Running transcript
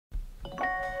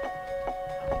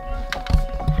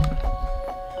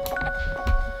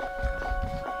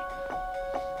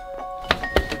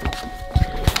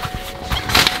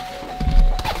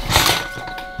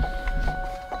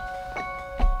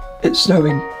It's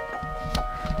snowing.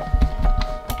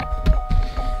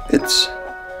 It's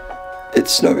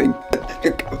snowing.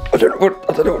 I don't know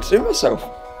what to do with myself.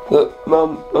 Look,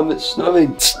 Mum, it's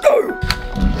snowing. Snow!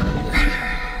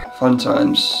 Fun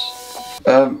times.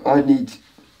 I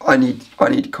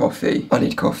need coffee. I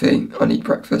need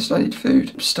breakfast. I need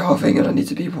food. I'm starving and I need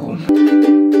to be warm.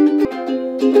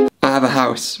 I have a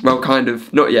house. Well, kind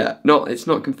of. Not yet. It's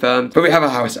not confirmed. But we have a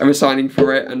house and we're signing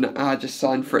for it, and I just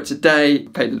signed for it today.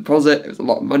 Paid the deposit. It was a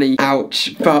lot of money.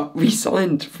 Ouch. But we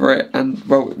signed for it, and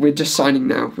well, we're just signing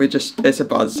now. It's a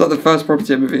buzz. It's like the first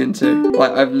property I'm moving into.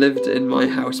 Like, I've lived in my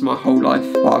house my whole life.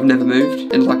 Like, I've never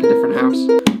moved in like a different house.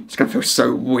 It's gonna feel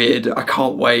so weird. I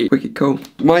can't wait. Wicked cool.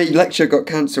 My lecture got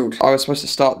cancelled. I was supposed to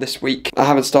start this week. I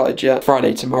haven't started yet.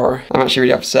 Friday tomorrow. I'm actually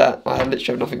really upset. I literally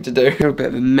have nothing to do. I'm a bit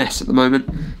of a mess at the moment.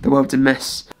 The world's a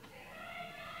mess.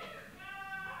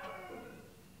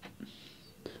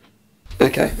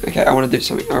 Okay, I want to do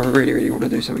something. I really want to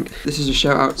do something. This is a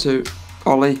shout out to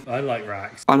Ollie. I like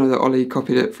racks. I know that Ollie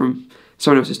copied it from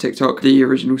someone else's TikTok. The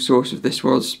original source of this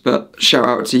was, but shout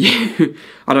out to you.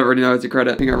 I don't really know how to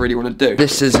credit. I think I really want to do.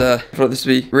 This is, I feel like this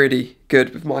would be really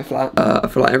good with my flat. I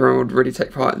feel like everyone would really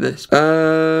take part in this.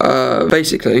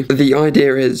 Basically, the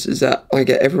idea is that I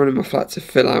get everyone in my flat to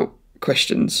fill out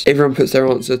questions. Everyone puts their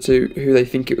answer to who they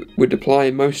think it would apply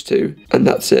most to, and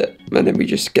that's it. And then we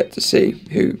just get to see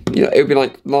who, you know, it would be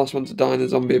like last one to die in the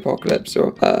zombie apocalypse,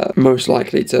 or most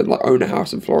likely to like own a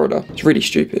house in Florida. It's really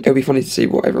stupid. It'll be funny to see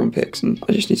what everyone picks, and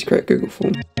I just need to create a Google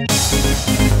form.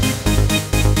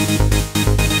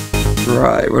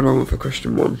 Right, what do I want for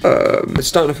question one? It's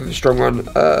starting off with a strong one.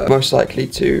 Most likely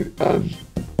to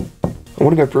I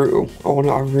want to go brutal.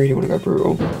 I really want to go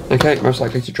brutal. Okay, most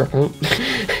likely to drop out.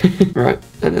 Right,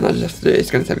 and then I just have to do it. It's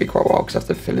going to take me quite a while because I have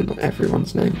to fill in like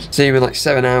everyone's names. See you in like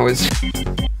 7 hours.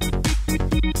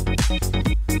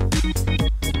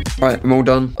 Right, I'm all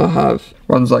done. I have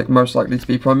one's like most likely to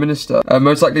be Prime Minister,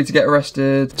 most likely to get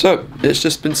arrested. So it's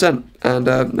just been sent, and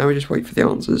now we just wait for the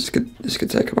answers. This could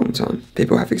take a long time.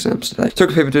 People have exams today.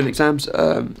 Talking to people doing exams,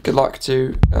 good luck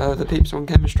to the peeps on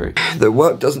chemistry. The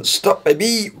work doesn't stop,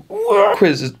 baby.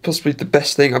 Quiz is possibly the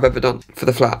best thing I've ever done for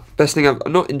the flat. Best thing I've,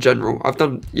 not in general, I've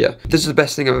done, yeah. This is the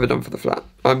best thing I've ever done for the flat.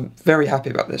 I'm very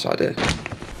happy about this idea.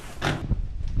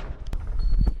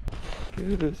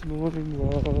 Good morning,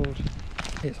 world.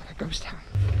 It's like a ghost town.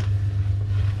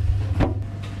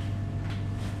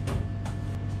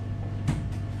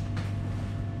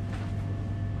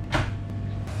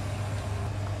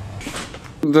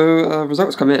 The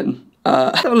results come in.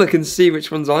 Have a look and see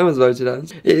which ones I was voted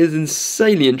as. It is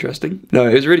insanely interesting. No,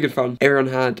 it was really good fun. Everyone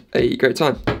had a great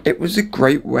time. It was a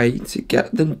great way to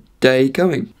get the day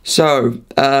going. So,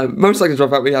 most likely to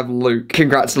drop out, we have Luke.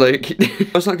 Congrats, Luke.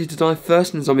 Most likely to die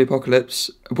first in the zombie apocalypse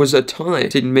was a tie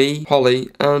between me, Holly,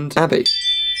 and Abby.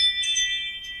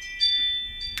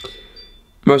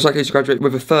 Most likely to graduate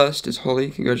with a first is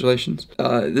Holly. Congratulations.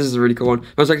 This is a really cool one.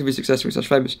 Most likely to be successful /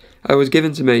 famous. It was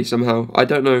given to me somehow. I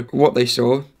don't know what they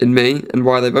saw in me and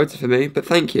why they voted for me, but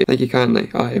thank you. Thank you kindly.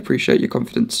 I appreciate your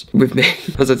confidence with me.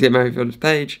 Most likely to get married on this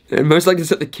page. And most likely to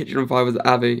set the kitchen on fire was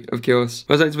Abby, of course.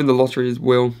 Most likely to win the lottery is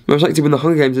Will. Most likely to win the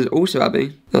Hunger Games is also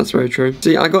Abby. That's very true.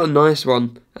 See, I got a nice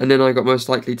one, and then I got most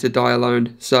likely to die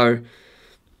alone, so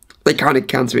they kind of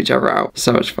cancel each other out.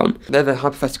 So much fun. They're the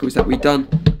hypotheticals that we've done.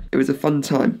 It was a fun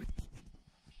time.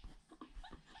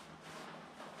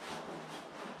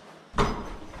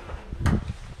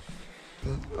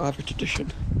 I have a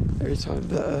tradition. Every time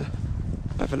that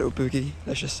I have a little boogie,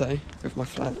 let's just say, with my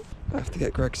flat, I have to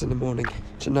get Greggs in the morning.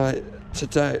 Today,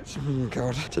 oh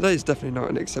god, today's definitely not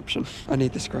an exception. I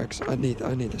need this Greggs. I need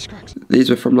this Greggs. These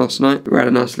were from last night. We had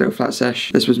a nice little flat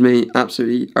sesh. This was me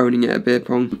absolutely owning it at beer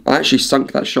pong. I actually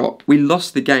sunk that shot. We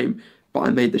lost the game, but I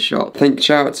made the shot.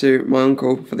 Shout out to my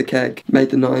uncle for the keg. Made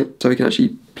the night so we can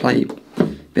actually play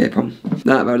beer pong.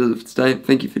 That about it for today.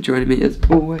 Thank you for joining me as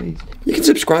always. You can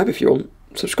subscribe if you want.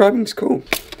 Subscribing's cool.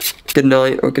 Good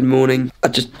night or good morning. I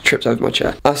just tripped over my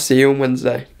chair. I'll see you on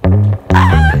Wednesday.